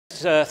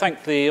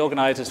thank the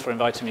organisers for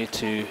inviting me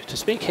to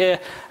speak here.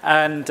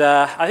 And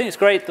I think it's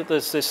great that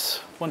there's this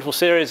wonderful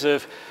series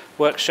of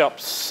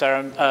workshops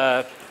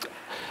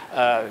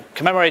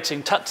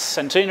commemorating Tutte's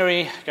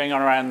centenary going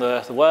on around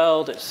the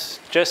world. It's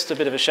just a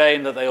bit of a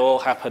shame that they all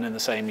happen in the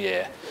same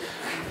year.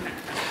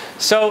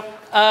 So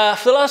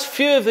for the last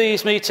few of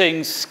these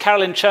meetings,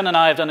 Carolyn Chen and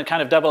I have done a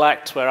kind of double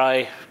act where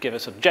I give a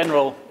sort of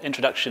general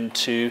introduction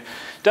to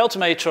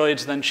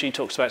delta-matroids, then she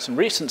talks about some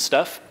recent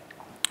stuff.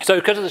 So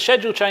because of the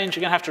schedule change,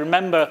 you're going to have to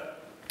remember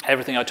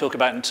everything I talk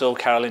about until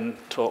Carolyn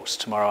talks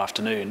tomorrow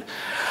afternoon.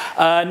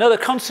 Another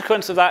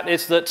consequence of that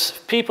is that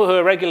people who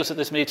are regulars at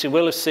this meeting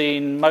will have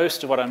seen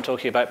most of what I'm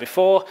talking about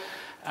before,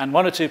 and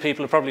one or two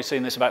people have probably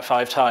seen this about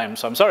 5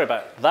 times, so I'm sorry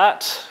about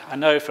that. I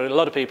know for a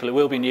lot of people it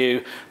will be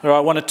new. There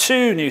are 1 or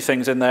 2 new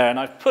things in there, and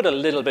I've put a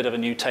little bit of a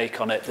new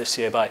take on it this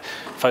year by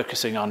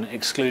focusing on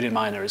excluded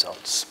minor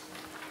results.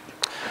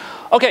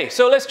 Okay,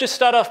 so let's just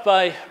start off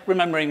by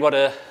remembering what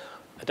a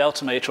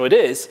delta-matroid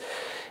is.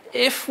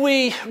 If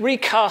we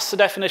recast the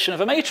definition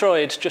of a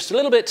matroid just a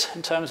little bit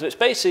in terms of its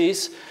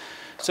bases,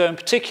 so in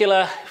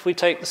particular, if we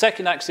take the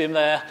second axiom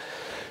there,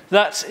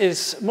 that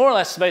is more or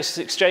less the basis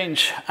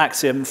exchange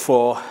axiom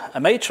for a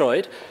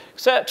matroid,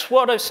 except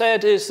what I've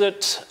said is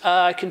that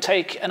I can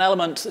take an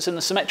element that's in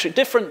the symmetric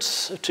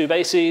difference of 2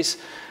 bases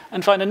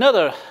and find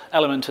another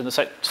element in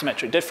the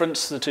symmetric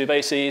difference of the 2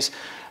 bases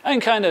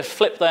and kind of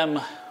flip them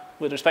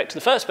with respect to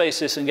the first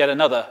basis and get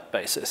another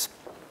basis.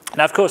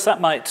 Now, of course, that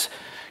might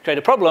create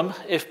a problem.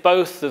 If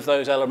both of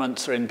those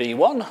elements are in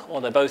B1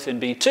 or they're both in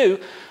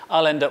B2,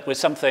 I'll end up with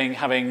something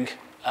having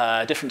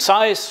a different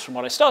size from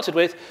what I started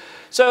with.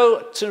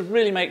 So to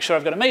really make sure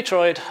I've got a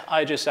matroid,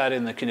 I just add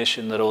in the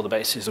condition that all the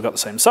bases have got the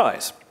same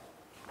size.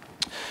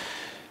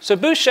 So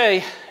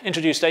Boucher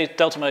introduced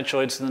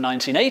delta-matroids in the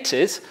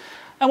 1980s.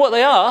 And what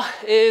they are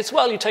is,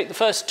 well, you take the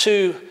first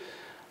 2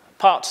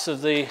 parts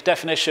of the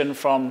definition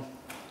from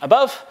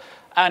above,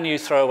 and you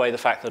throw away the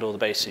fact that all the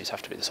bases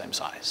have to be the same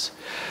size.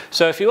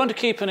 So if you want to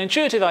keep an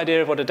intuitive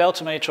idea of what a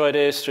delta-matroid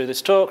is through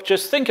this talk,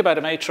 just think about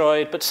a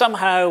matroid, but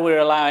somehow we're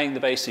allowing the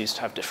bases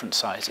to have different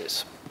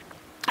sizes.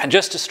 And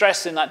just to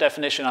stress in that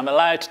definition, I'm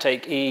allowed to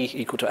take E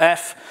equal to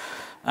F,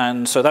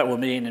 and so that will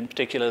mean in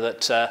particular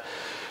that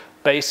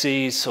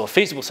bases, or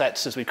feasible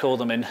sets as we call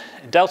them in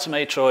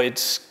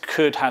delta-matroids,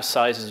 could have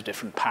sizes of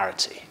different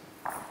parity.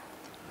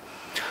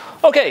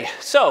 Okay,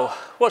 so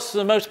what's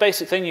the most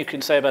basic thing you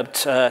can say about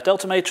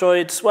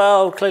delta-matroids?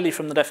 Well, clearly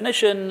from the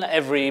definition,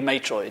 every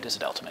matroid is a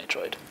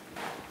delta-matroid.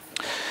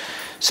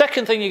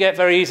 Second thing you get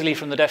very easily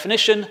from the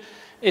definition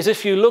is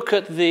if you look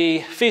at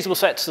the feasible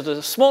sets that are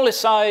the smallest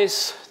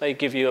size, they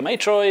give you a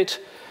matroid.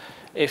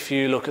 If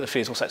you look at the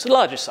feasible sets of the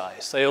largest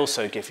size, they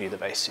also give you the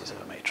bases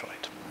of a matroid.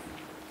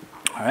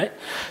 All right,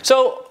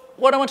 so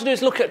what I want to do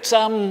is look at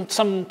some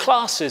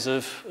classes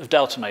of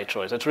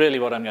delta-matroids. That's really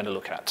what I'm going to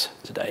look at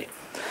today.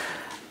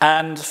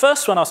 And the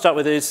first one I'll start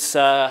with is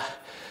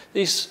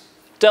these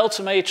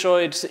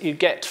delta-matroids that you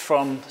get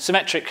from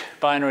symmetric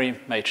binary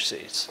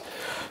matrices.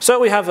 So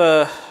we have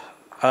a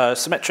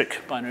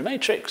symmetric binary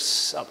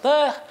matrix up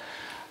there,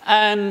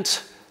 and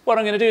what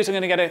I'm going to do is I'm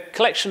going to get a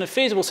collection of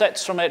feasible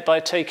sets from it by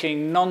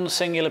taking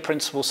non-singular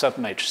principal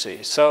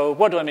submatrices. So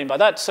what do I mean by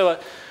that? So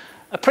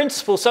a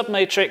principal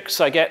submatrix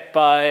I get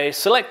by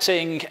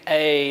selecting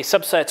a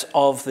subset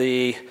of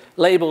the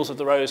labels of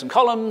the rows and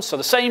columns, so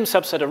the same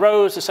subset of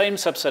rows, the same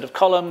subset of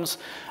columns,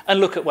 and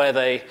look at where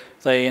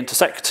they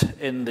intersect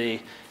in the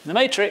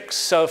matrix.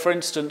 So for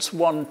instance,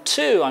 1,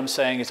 2, I'm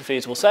saying is a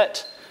feasible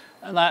set,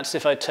 and that's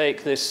if I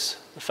take this,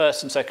 the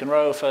first and second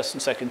row, first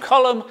and second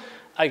column,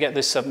 I get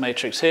this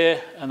submatrix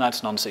here, and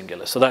that's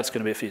non-singular, so that's going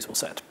to be a feasible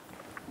set.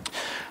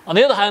 On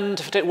the other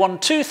hand, if I take 1,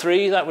 2,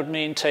 3, that would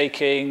mean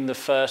taking the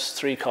first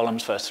 3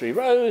 columns, first 3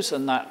 rows,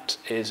 and that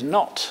is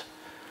not,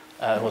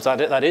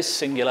 that is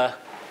singular,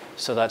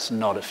 so that's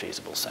not a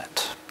feasible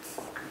set.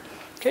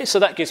 Okay, so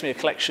that gives me a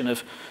collection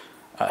of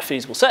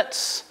feasible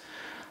sets,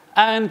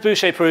 and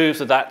Boucher proves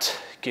that that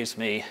gives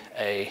me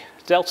a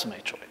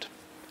delta-matroid.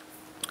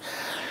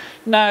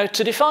 Now,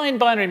 to define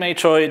binary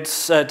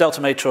matroids,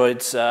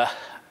 delta-matroids,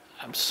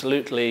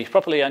 absolutely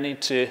properly, I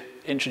need to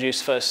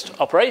introduce first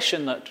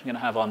operation that I'm going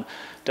to have on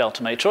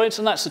delta-matroids,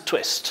 and that's a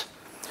twist.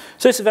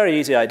 So it's a very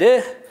easy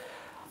idea.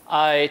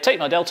 I take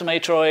my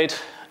delta-matroid,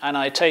 and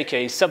I take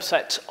a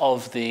subset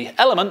of the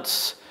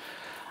elements,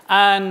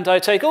 and I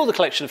take all the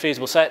collection of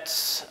feasible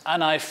sets,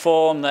 and I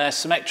form their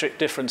symmetric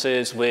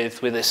differences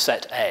with this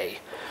set A.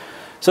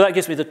 So that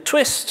gives me the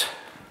twist.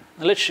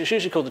 The literature is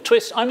usually called the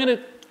twist. I'm going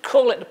to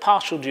call it the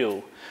partial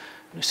dual.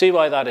 You'll see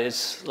why that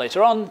is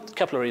later on. A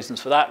couple of reasons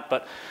for that,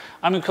 but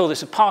I'm going to call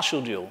this a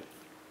partial dual.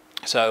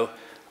 So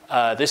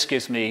this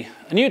gives me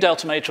a new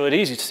delta-matroid.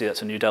 Easy to see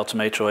that's a new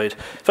delta-matroid.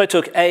 If I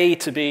took A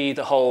to be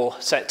the whole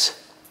set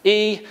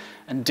E,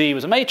 and D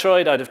was a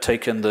matroid, I'd have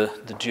taken the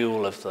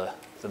dual of the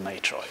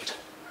matroid.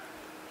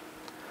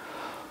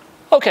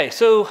 Okay,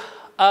 so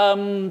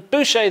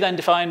Boucher then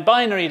defined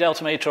binary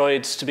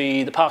delta-matroids to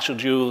be the partial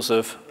duals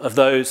of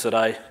those that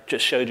I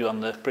just showed you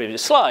on the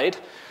previous slide.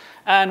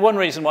 And one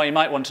reason why you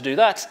might want to do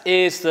that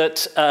is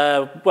that,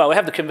 well, we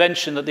have the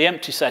convention that the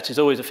empty set is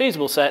always a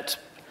feasible set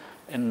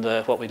in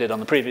what we did on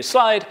the previous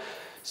slide.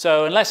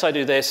 So unless I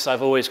do this,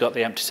 I've always got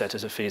the empty set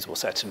as a feasible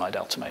set in my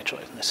delta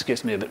matroid. And this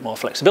gives me a bit more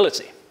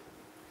flexibility.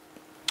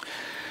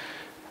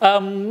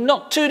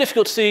 Not too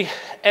difficult to see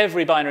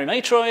every binary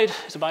matroid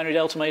is a binary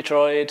delta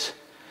matroid.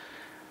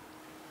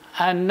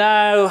 And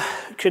now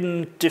we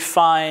can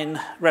define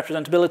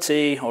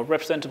representability or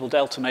representable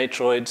delta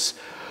matroids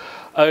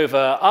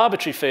over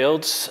arbitrary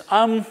fields.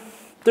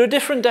 There are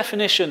different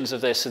definitions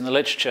of this in the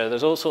literature.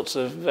 There's all sorts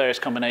of various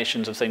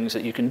combinations of things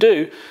that you can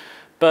do.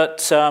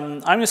 But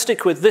I'm going to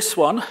stick with this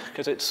one,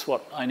 because it's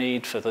what I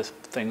need for the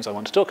things I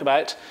want to talk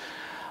about.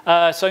 So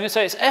I'm going to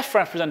say it's F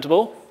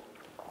representable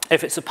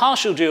if it's a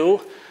partial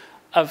dual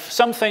of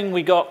something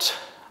we got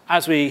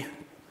as we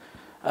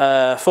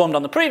formed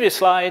on the previous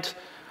slide,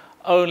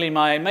 only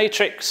my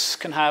matrix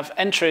can have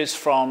entries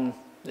from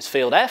this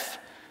field F,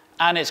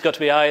 and it's got to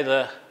be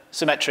either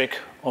symmetric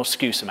or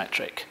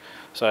skew-symmetric.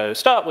 So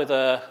start with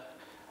a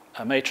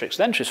matrix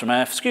with entries from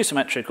F,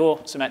 skew-symmetric or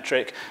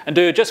symmetric, and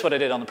do just what I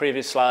did on the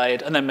previous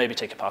slide, and then maybe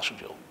take a partial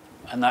dual.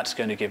 And that's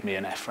going to give me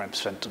an F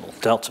representable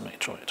delta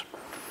matroid.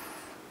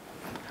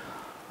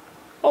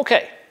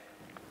 Okay,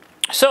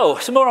 so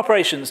some more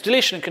operations,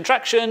 deletion and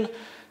contraction.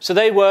 So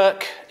they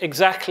work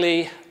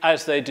exactly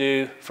as they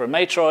do for a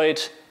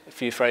matroid,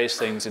 if you phrase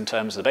things in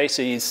terms of the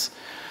bases.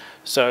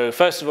 So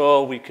first of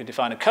all, we could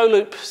define a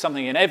co-loop,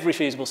 something in every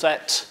feasible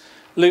set,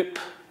 loop,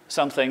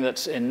 something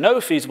that's in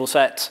no feasible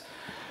set,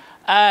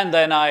 and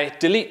then I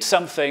delete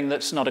something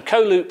that's not a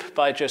co-loop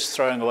by just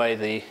throwing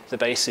away the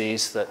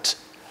bases that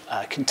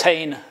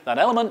contain that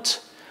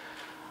element.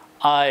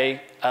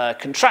 I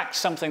contract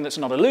something that's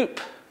not a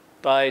loop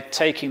by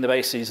taking the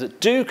bases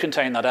that do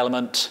contain that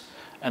element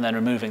and then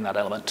removing that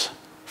element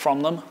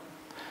from them.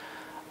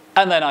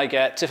 And then I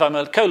get, if I'm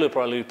a co-loop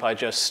or a loop, I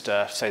just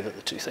say that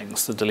the two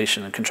things, the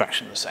deletion and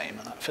contraction, are the same,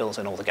 and that fills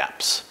in all the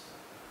gaps.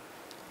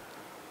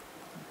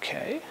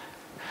 Okay.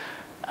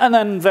 And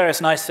then various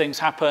nice things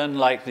happen,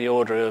 like the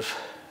order of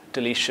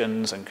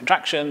deletions and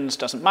contractions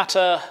doesn't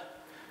matter.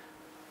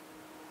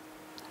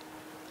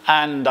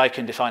 And I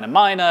can define a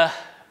minor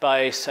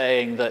by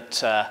saying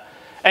that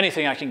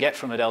anything I can get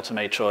from a delta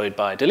matroid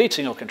by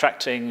deleting or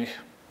contracting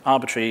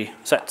arbitrary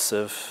sets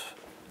of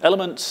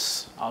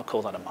elements, I'll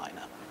call that a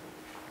minor.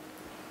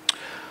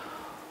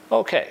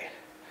 Okay,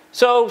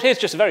 so here's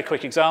just a very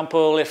quick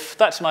example. If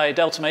that's my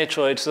delta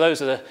matroid, so those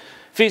are the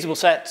feasible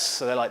sets,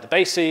 so they're like the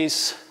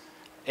bases.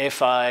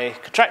 If I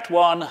contract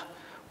one,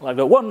 well, I've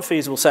got one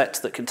feasible set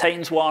that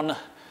contains one,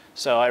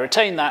 so I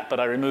retain that, but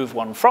I remove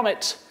one from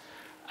it.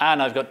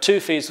 And I've got two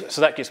feasible,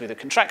 so that gives me the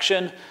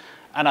contraction.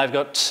 And I've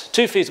got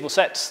two feasible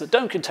sets that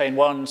don't contain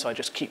one, so I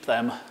just keep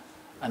them,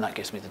 and that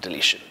gives me the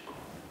deletion.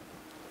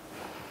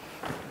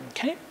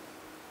 Okay.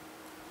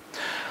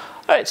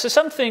 All right, so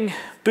something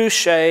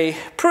Boucher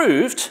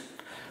proved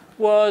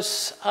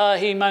was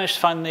he managed to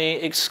find the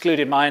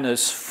excluded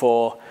minors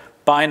for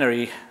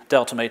binary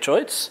delta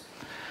matroids.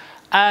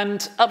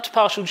 And up to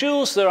partial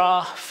duals, there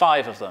are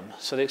 5 of them.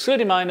 So the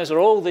excluded minors are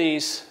all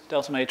these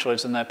delta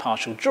matroids and their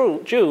partial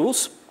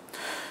duals.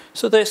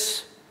 So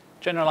this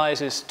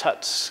generalizes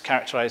Tutte's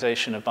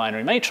characterization of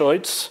binary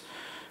matroids.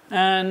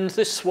 And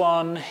this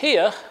one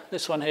here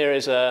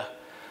is a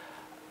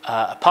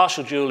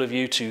partial dual of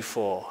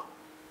U24.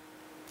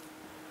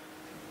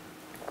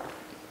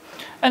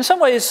 And in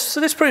some ways, so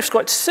this proof is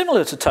quite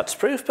similar to Tutte's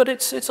proof, but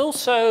it's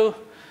also,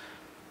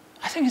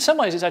 I think in some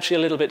ways it's actually a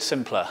little bit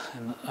simpler,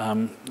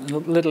 and a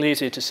little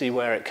easier to see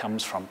where it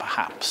comes from,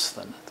 perhaps,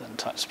 than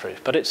Tutte's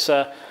proof. But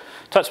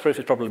Tutte's proof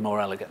is probably more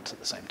elegant at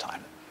the same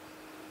time.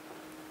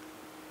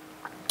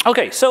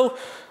 Okay, so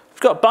we've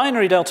got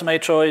binary delta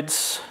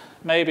matroids.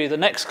 Maybe the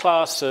next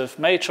class of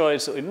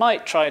matroids that we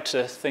might try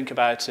to think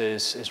about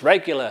is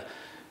regular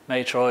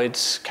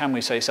matroids. Can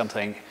we say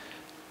something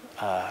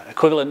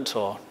equivalent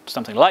or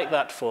something like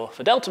that for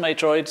delta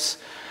matroids?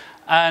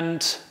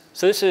 And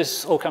so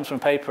this all comes from a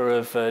paper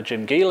of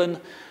Jim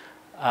Geelan.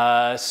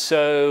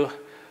 So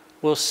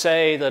we'll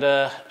say that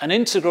an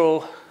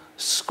integral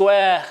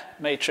square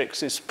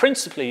matrix is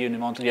principally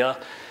unimodular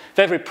if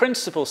every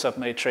principal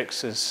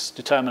submatrix is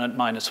determinant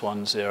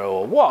 -1, 0,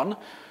 or 1.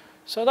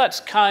 So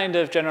that's kind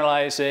of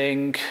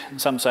generalizing in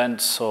some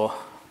sense, or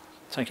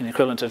taking the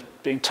equivalent of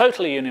being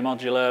totally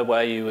unimodular,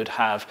 where you would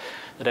have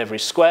that every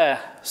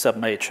square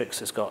submatrix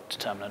has got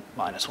determinant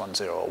 -1,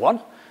 0, or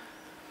 1.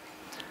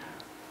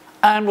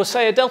 And we'll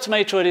say a delta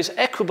matroid is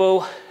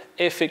equable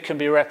if it can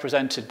be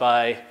represented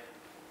by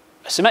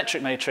a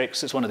symmetric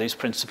matrix as one of these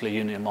principally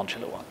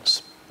unimodular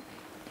ones.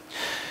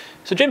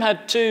 So Jim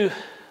had 2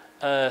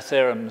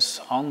 theorems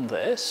on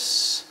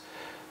this.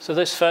 So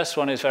this first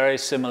one is very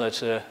similar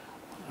to the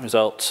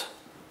result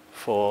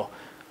for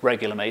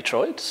regular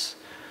matroids.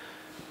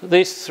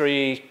 These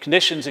 3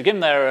 conditions are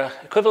given there are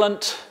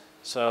equivalent,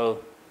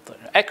 so they're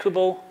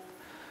equable,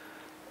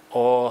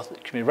 or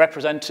it can be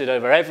represented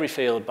over every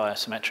field by a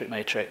symmetric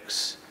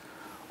matrix,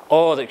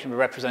 or that can be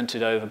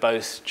represented over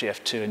both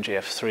GF2 and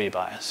GF3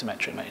 by a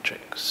symmetric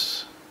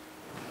matrix.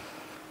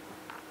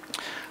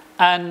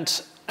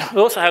 And we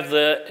also have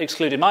the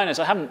excluded minors.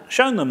 I haven't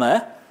shown them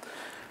there,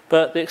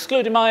 but the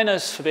excluded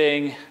minors for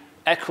being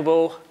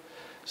equable.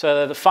 So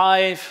they're the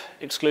 5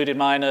 excluded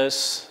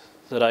minors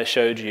that I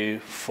showed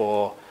you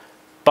for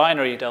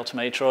binary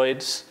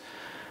delta-matroids,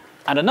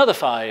 and another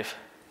 5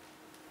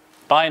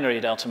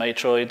 binary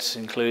delta-matroids,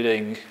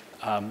 including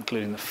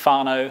the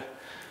Fano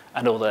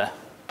and all their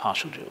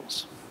partial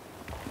duals.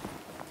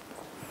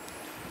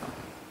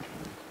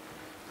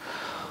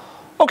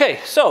 Okay,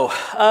 so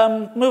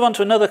move on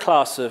to another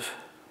class of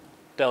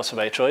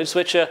delta-matroids,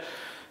 which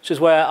is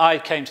where I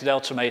came to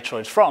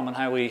delta-matroids from and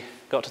how we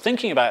got to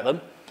thinking about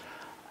them.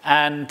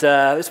 And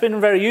it's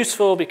been very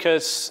useful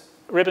because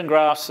ribbon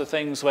graphs are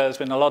things where there's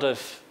been a lot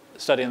of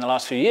study in the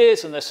last few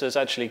years, and this has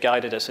actually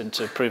guided us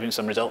into proving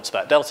some results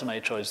about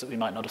delta-matroids that we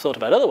might not have thought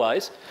about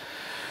otherwise.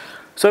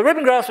 So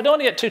ribbon graphs, I don't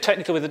want to get too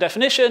technical with the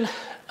definition.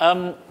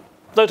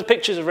 Those are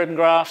pictures of ribbon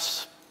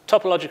graphs,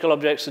 topological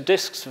objects are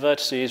disks for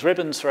vertices,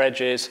 ribbons for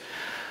edges.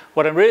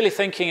 What I'm really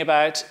thinking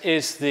about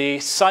is the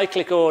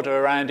cyclic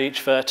order around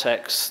each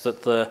vertex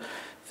that the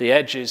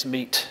edges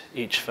meet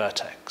each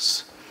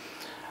vertex.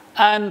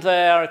 And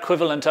they are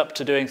equivalent up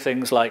to doing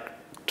things like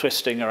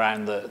twisting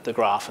around the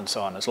graph and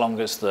so on, as long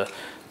as the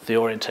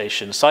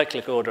orientation,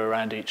 cyclic order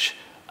around each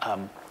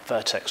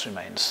vertex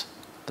remains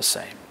the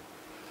same.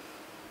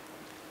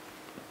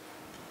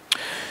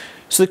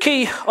 So the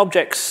key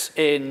objects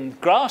in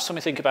graphs, when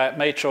we think about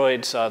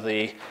matroids, are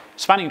the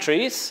spanning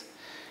trees.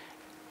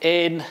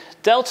 In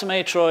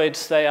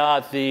delta-matroids, they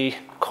are the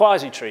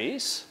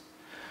quasi-trees.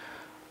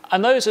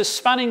 And those are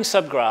spanning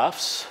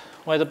subgraphs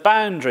where the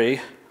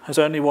boundary has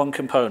only one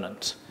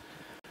component.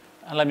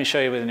 And let me show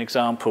you with an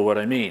example what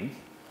I mean.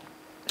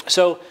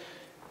 So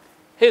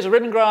here's a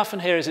ribbon graph,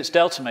 and here is its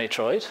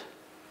delta-matroid.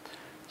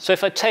 So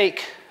if I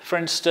take, for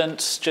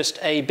instance, just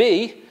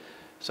AB,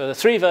 so the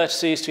 3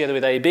 vertices together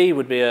with AB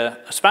would be a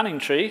spanning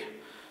tree.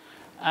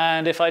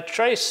 And if I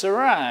trace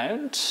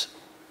around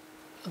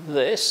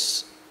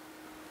this,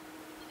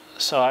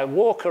 so I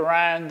walk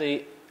around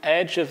the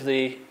edge of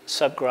the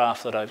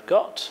subgraph that I've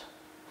got.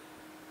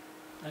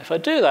 And if I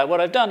do that, what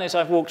I've done is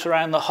I've walked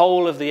around the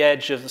whole of the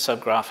edge of the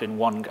subgraph in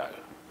one go.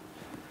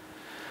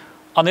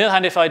 On the other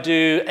hand, if I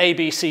do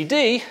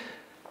ABCD,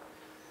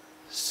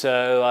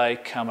 so I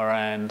come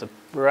around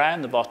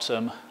the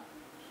bottom,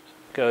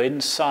 go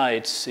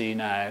inside C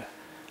now,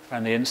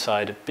 around the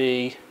inside of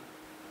B,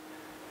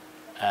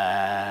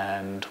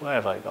 and where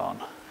have I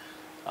gone?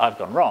 I've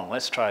gone wrong.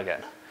 Let's try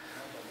again.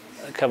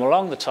 I come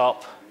along the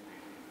top,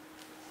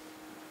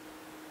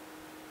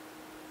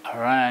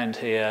 around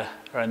here,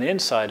 around the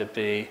inside of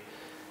B,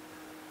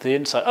 the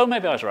inside, oh,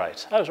 maybe I was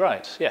right. I was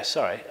right, yes,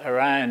 sorry.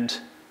 Around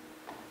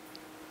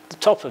the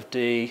top of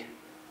D,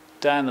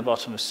 down the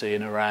bottom of C,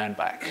 and around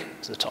back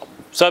to the top.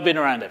 So I've been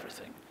around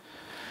everything.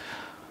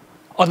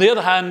 On the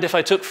other hand, if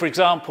I took, for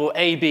example,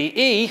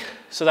 ABE,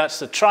 so that's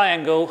the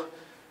triangle,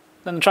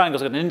 then the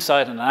triangle's got an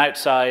inside and an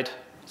outside,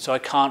 so I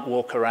can't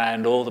walk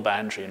around all the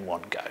boundary in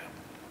one go.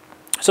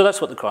 So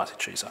that's what the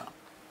quasi-trees are.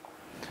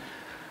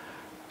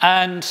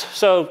 And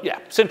so, yeah,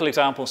 simple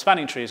example,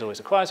 spanning tree is always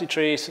a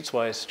quasi-tree, so that's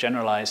why it's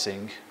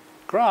generalizing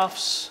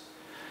graphs.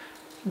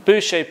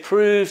 Boucher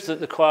proved that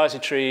the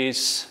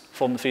quasi-trees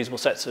form the feasible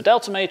sets of a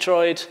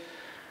delta-matroid,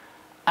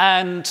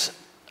 and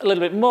a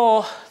little bit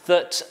more,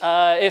 that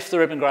if the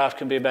ribbon graph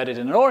can be embedded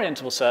in an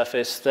orientable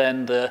surface,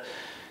 then the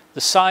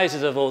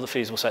sizes of all the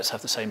feasible sets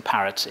have the same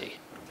parity.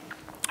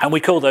 And we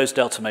call those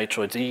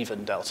delta-matroids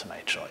even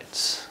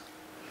delta-matroids.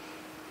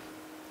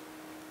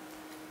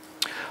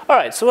 All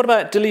right, so what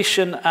about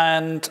deletion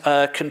and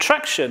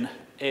contraction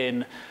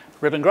in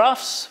ribbon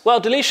graphs? Well,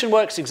 deletion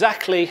works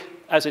exactly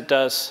as it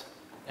does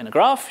in a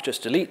graph. You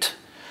just delete.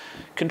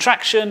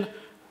 Contraction,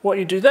 what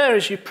you do there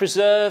is you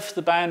preserve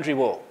the boundary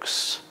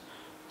walks.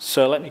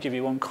 So let me give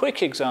you one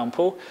quick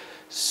example.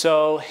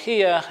 So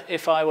here,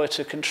 if I were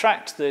to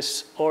contract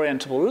this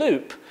orientable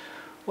loop,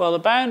 well, the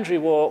boundary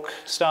walk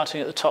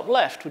starting at the top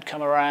left would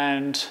come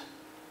around,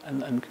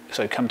 and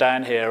so come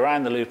down here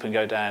around the loop and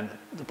go down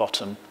the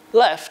bottom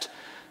left.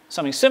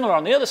 Something similar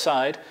on the other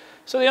side.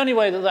 So the only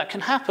way that that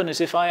can happen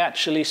is if I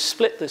actually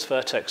split this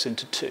vertex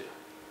into 2.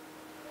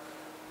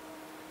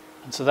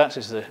 And so that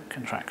is the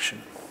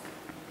contraction.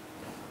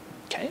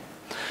 Okay.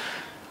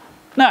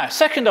 Now,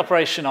 second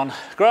operation on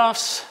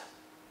graphs,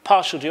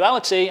 partial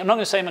duality. I'm not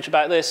going to say much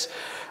about this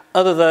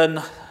other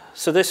than,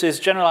 so this is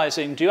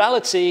generalizing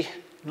duality,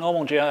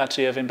 normal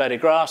duality of embedded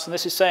graphs, and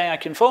this is saying I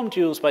can form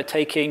duals by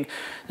taking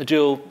the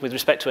dual with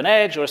respect to an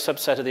edge or a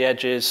subset of the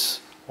edges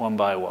one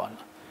by one.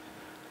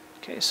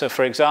 Okay, so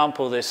for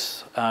example,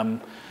 this,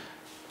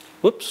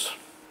 whoops,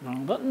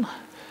 wrong button.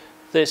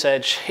 This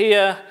edge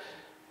here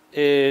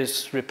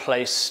is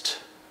replaced,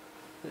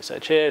 this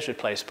edge here is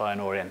replaced by an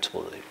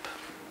orientable loop.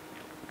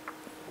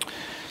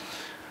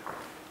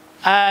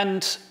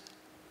 And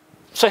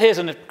so here's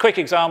a quick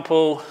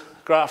example,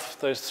 graph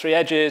those 3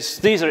 edges.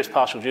 These are its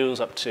partial duals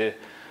up to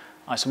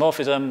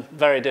isomorphism,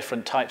 very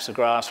different types of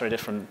graphs, very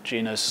different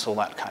genus, all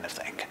that kind of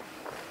thing.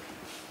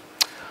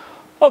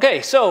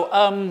 Okay,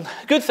 so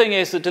good thing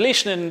is that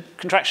deletion and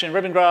contraction in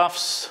ribbon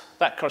graphs,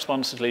 that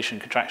corresponds to deletion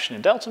and contraction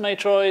in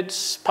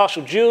delta-matroids.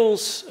 Partial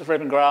duals of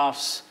ribbon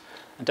graphs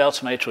and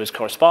delta-matroids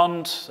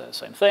correspond. They're the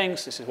same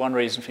things. This is one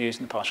reason for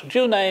using the partial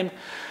dual name.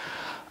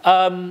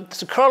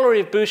 There's a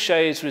corollary of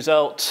Boucher's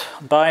result,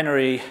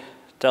 binary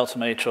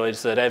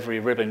delta-matroids, that every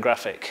ribbon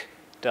graphic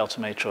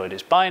delta-matroid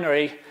is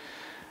binary.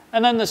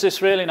 And then there's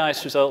this really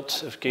nice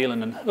result of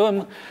Gielen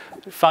and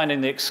finding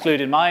the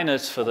excluded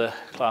minors for the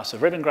class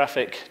of ribbon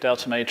graphic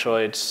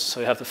delta-matroids. So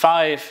we have the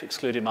 5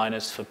 excluded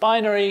minors for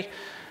binary,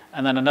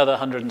 and then another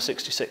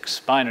 166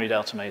 binary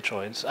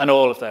delta-matroids, and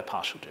all of their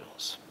partial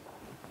duals.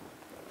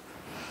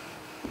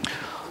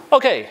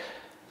 Okay,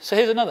 so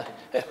here's another.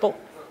 Yeah, Paul.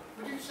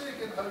 Would you say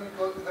again how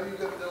you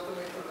get a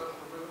delta-matroid out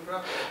of a ribbon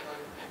graphic?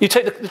 You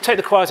take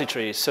the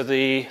quasi-trees, so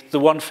the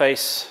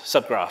one-face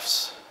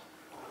subgraphs.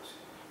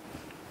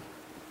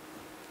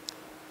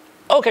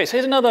 Okay, so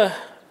here's another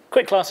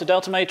quick class of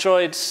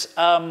delta-matroids.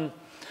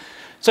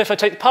 So if I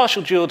take the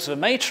partial duals of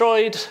a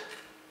matroid,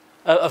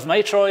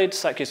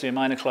 matroids, that gives me a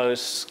minor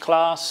closed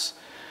class.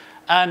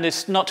 And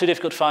it's not too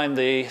difficult to find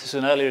this is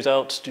an early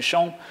result,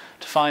 Duchamp,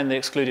 to find the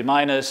excluded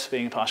minors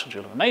being a partial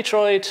dual of a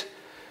matroid.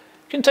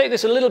 You can take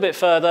this a little bit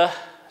further.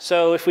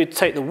 So if we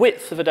take the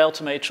width of a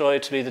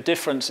delta-matroid to be the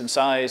difference in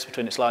size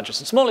between its largest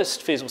and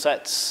smallest feasible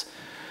sets,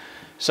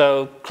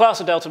 so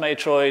class of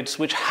delta-matroids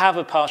which have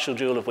a partial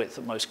dual of width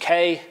at most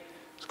k,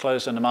 it's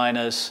closed under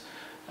minors.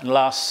 And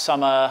last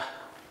summer,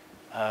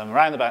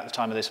 around about the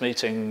time of this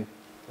meeting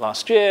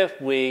last year,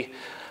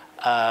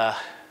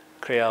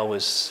 Kriel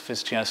was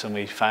visiting us and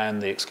we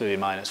found the excluded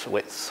minors for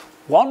width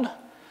 1.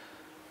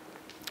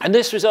 And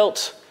this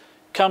result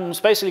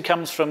basically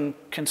comes from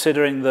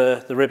considering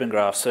the ribbon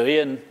graph. So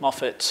Ian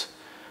Moffat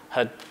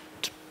had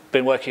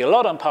been working a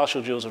lot on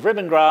partial duals of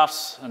ribbon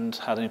graphs and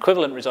had an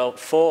equivalent result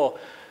for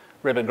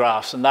ribbon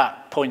graphs, and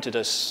that pointed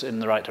us in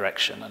the right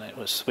direction. And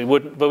we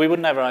would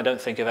never, I don't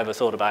think, have ever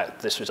thought about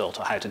this result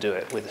or how to do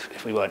it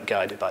if we weren't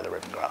guided by the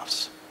ribbon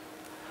graphs.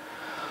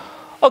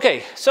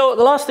 Okay, so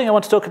the last thing I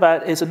want to talk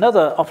about is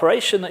another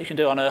operation that you can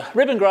do on a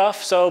ribbon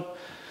graph. So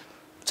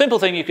simple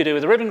thing you could do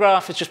with a ribbon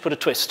graph is just put a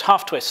twist,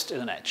 half twist in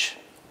an edge.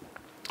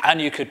 And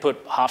you could put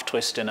half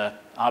twist in an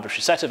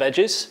arbitrary set of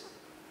edges.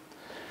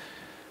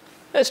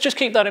 Let's just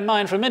keep that in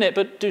mind for a minute,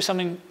 but do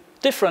something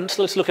different.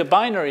 Let's look at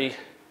binary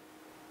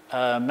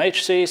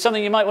matrices.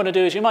 Something you might want to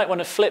do is you might want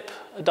to flip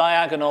a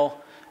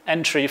diagonal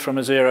entry from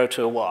a 0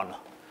 to a 1.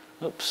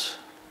 Oops.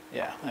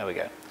 Yeah, there we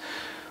go.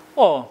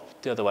 Or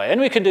the other way.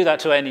 And we can do that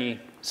to any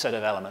set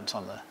of elements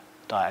on the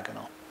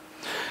diagonal.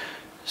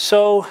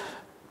 So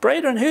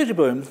Breder and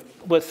Hugeboom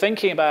were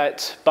thinking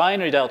about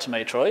binary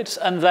delta-matroids,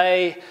 and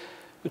they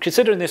were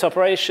considering this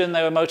operation.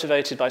 They were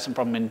motivated by some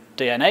problem in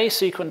DNA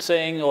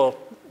sequencing or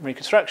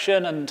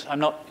reconstruction, and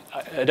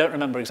I don't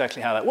remember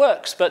exactly how that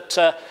works, but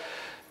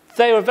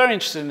they were very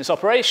interested in this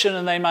operation,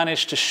 and they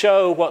managed to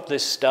show what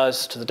this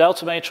does to the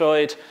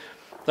delta-matroid.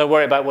 Don't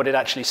worry about what it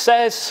actually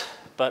says,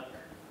 but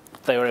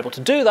they were able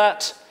to do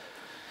that.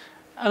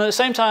 And at the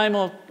same time,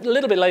 or a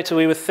little bit later,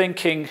 we were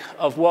thinking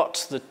of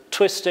what the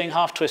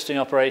half-twisting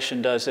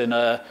operation does in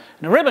a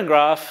ribbon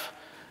graph.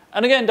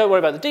 And again, don't worry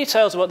about the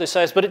details of what this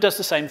says, but it does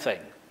the same thing.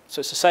 So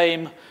it's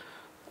the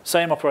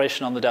same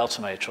operation on the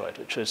delta-matroid,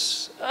 which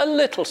was a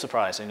little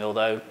surprising,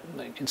 although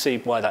you can see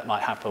why that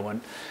might happen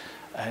when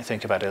I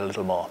think about it a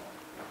little more.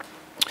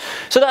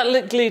 So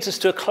that leads us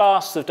to a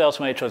class of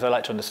delta-matroids I'd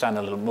like to understand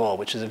a little more,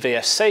 which is the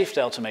VS-safe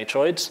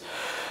delta-matroids.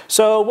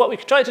 So what we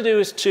could try to do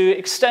is to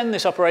extend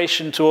this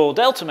operation to all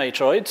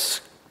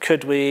delta-matroids.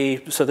 Could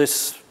we, so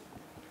this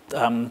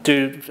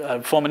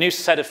form a new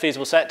set of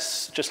feasible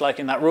sets, just like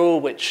in that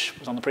rule, which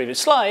was on the previous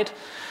slide.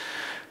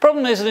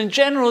 Problem is that in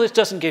general, this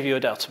doesn't give you a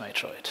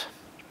delta-matroid.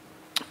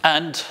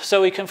 And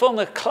so we can form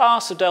a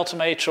class of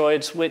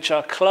delta-matroids which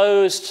are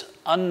closed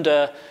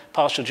under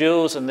partial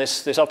duals and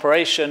this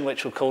operation,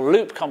 which we'll call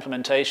loop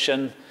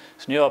complementation,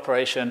 this new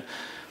operation.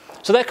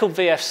 So they're called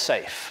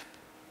VF-safe.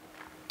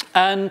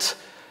 And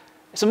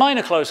it's a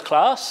minor closed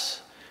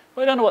class.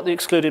 We don't know what the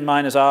excluded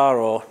minors are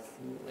or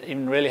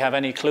even really have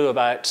any clue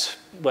about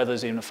whether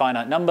there's even a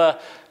finite number.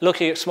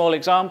 Looking at small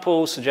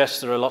examples suggests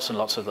there are lots and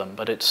lots of them,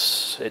 but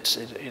it's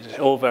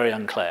all very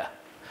unclear.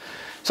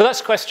 So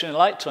that's a question I'd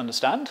like to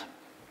understand.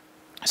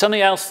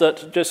 Something else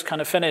that just kind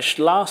of finished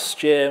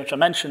last year, which I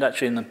mentioned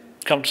actually in the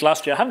conference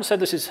last year. I haven't said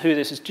who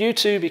this is due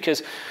to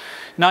because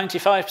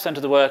 95%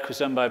 of the work was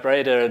done by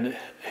Breder and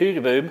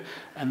Hugeboom,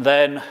 and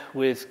then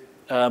with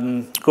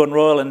Gordon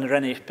Royal and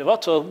René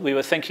Pivotal, we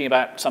were thinking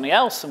about something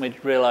else, and we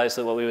realized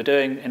that what we were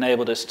doing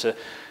enabled us to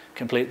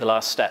complete the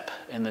last step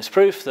in this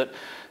proof, that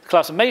the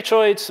class of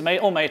matroids,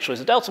 all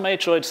matroids are delta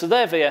matroids, so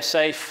they're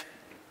VS-safe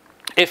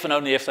if and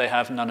only if they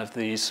have none of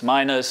these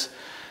minors.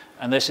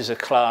 And this is a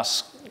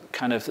class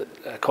kind of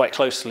quite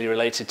closely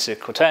related to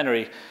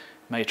quaternary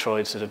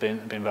matroids that have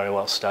been very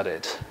well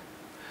studied.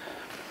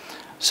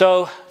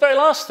 So, very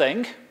last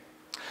thing.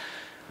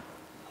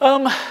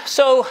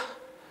 So,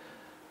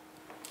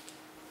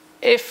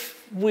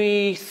 if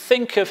we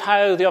think of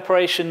how the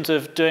operations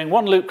of doing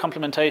one loop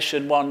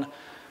complementation, one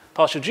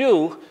partial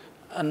dual,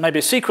 and maybe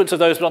a sequence of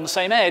those but on the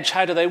same edge,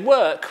 how do they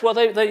work? Well,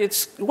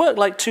 it's work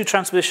like two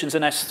transpositions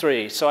in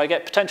S3. So I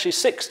get potentially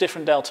 6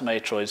 different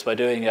delta-matroids by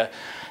doing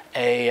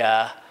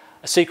a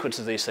sequence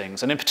of these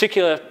things. And in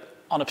particular,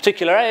 on a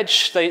particular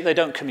edge, they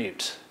don't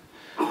commute.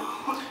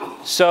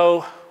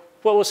 So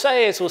what we'll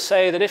say is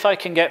that if I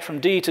can get from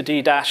D to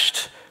D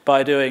dashed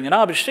by doing an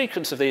arbitrary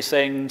sequence of these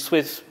things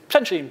with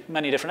potentially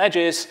many different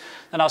edges,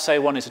 then I'll say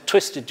one is a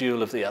twisted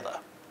dual of the other.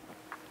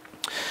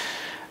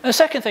 And the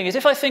second thing is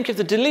if I think of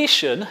the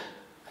deletion, I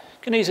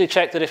can easily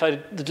check that if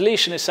the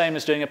deletion is the same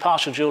as doing a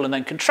partial dual and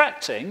then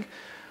contracting,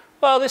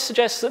 well, this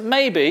suggests that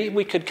maybe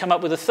we could come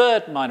up with a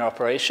third minor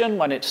operation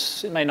when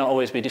it may not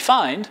always be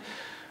defined,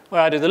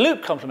 where I do the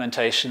loop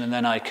complementation and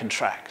then I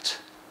contract.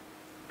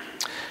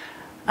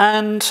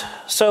 And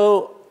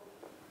so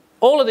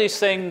all of these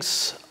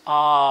things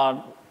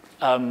are,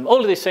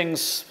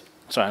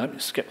 sorry, let me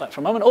skip that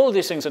for a moment. All of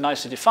these things are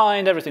nicely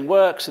defined. Everything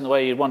works in the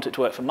way you'd want it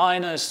to work for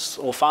minors,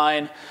 all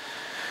fine.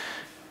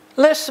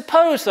 Let's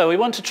suppose, though, we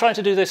want to try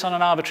to do this on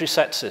an arbitrary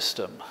set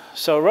system.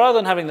 So rather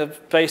than having the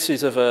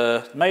bases of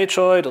a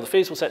matroid or the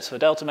feasible sets of a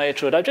delta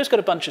matroid, I've just got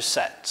a bunch of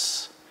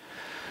sets.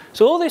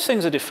 So all these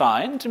things are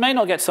defined. You may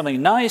not get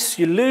something nice.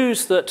 You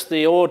lose that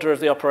the order of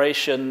the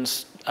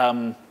operations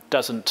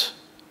doesn't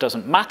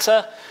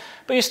matter,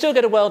 but you still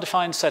get a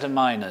well-defined set of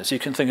minors. You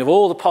can think of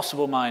all the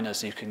possible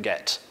minors you can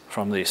get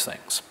from these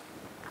things.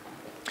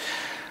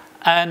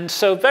 And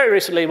so very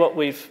recently what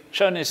we've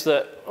shown is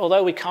that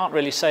although we can't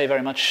really say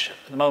very much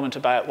at the moment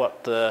about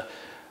what the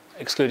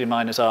excluded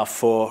minors are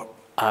for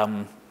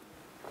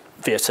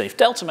VS-safe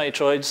delta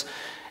matroids,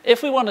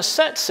 if we want a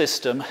set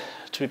system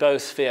to be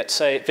both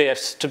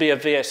to be a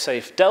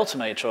VS-safe delta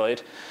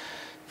matroid,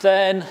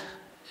 then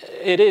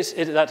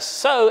that's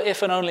so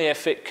if and only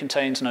if it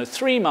contains no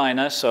 3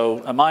 minor,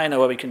 so a minor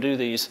where we can do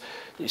these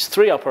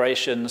 3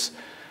 operations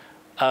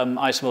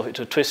isomorphic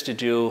to a twisted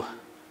dual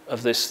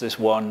of this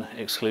one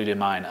excluded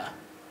minor.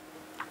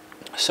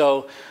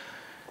 So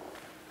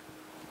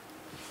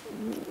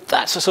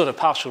that's a sort of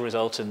partial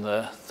result in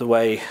the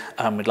way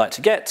we'd like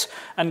to get.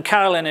 And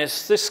Carolyn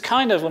this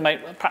kind of will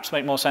perhaps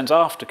make more sense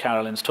after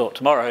Carolyn's talk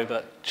tomorrow,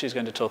 but she's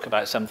going to talk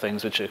about some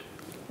things which are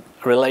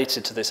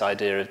related to this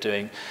idea of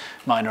doing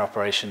minor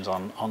operations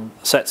on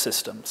set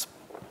systems.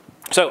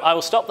 So I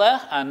will stop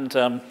there and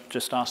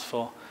just ask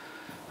for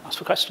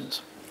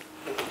questions.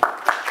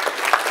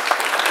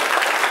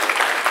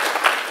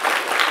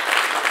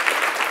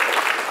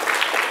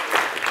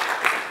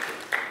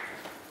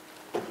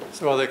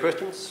 So are there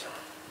questions?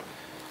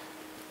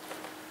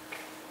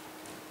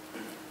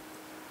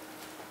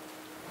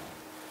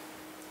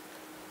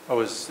 I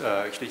was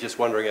actually just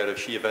wondering out of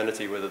sheer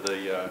vanity whether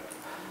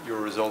your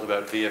result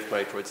about VF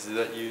matroids, did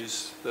that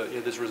use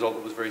this result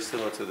that was very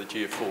similar to the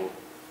GF4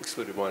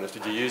 excluded minors?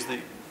 Did you use the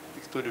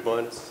excluded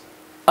minors?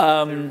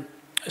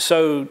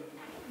 So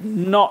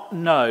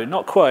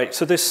not quite.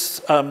 So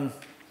this where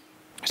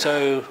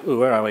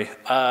are we?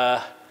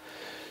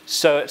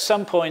 So at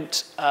some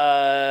point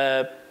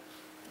where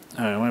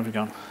have we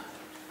gone?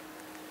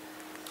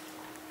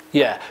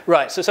 Yeah,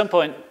 right. So at some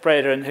point,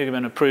 Breda and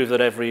Hugerman have proved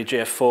that every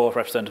GF4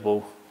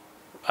 representable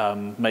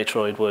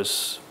matroid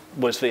was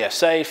VF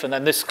safe, and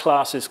then this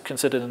class is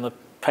considered in the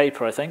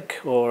paper, I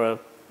think, or a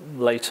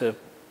later.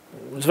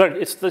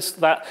 It's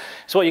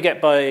what you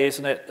get by,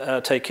 isn't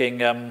it, taking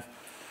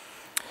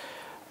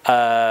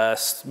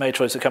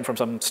matroids that come from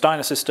some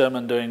Steiner system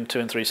and doing 2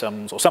 and 3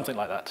 sums or something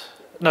like that.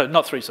 No,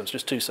 not 3 sums,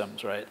 just 2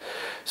 sums, right?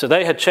 So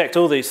they had checked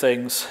all these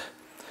things,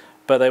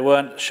 but they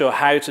weren't sure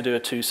how to do a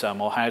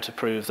 2-sum or how to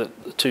prove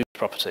that the 2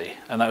 property,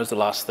 and that was the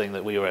last thing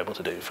that we were able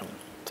to do from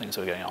things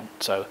that were going on.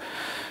 So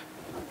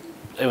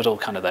it was all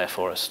kind of there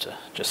for us to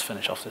just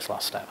finish off this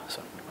last step.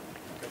 So,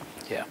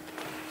 yeah.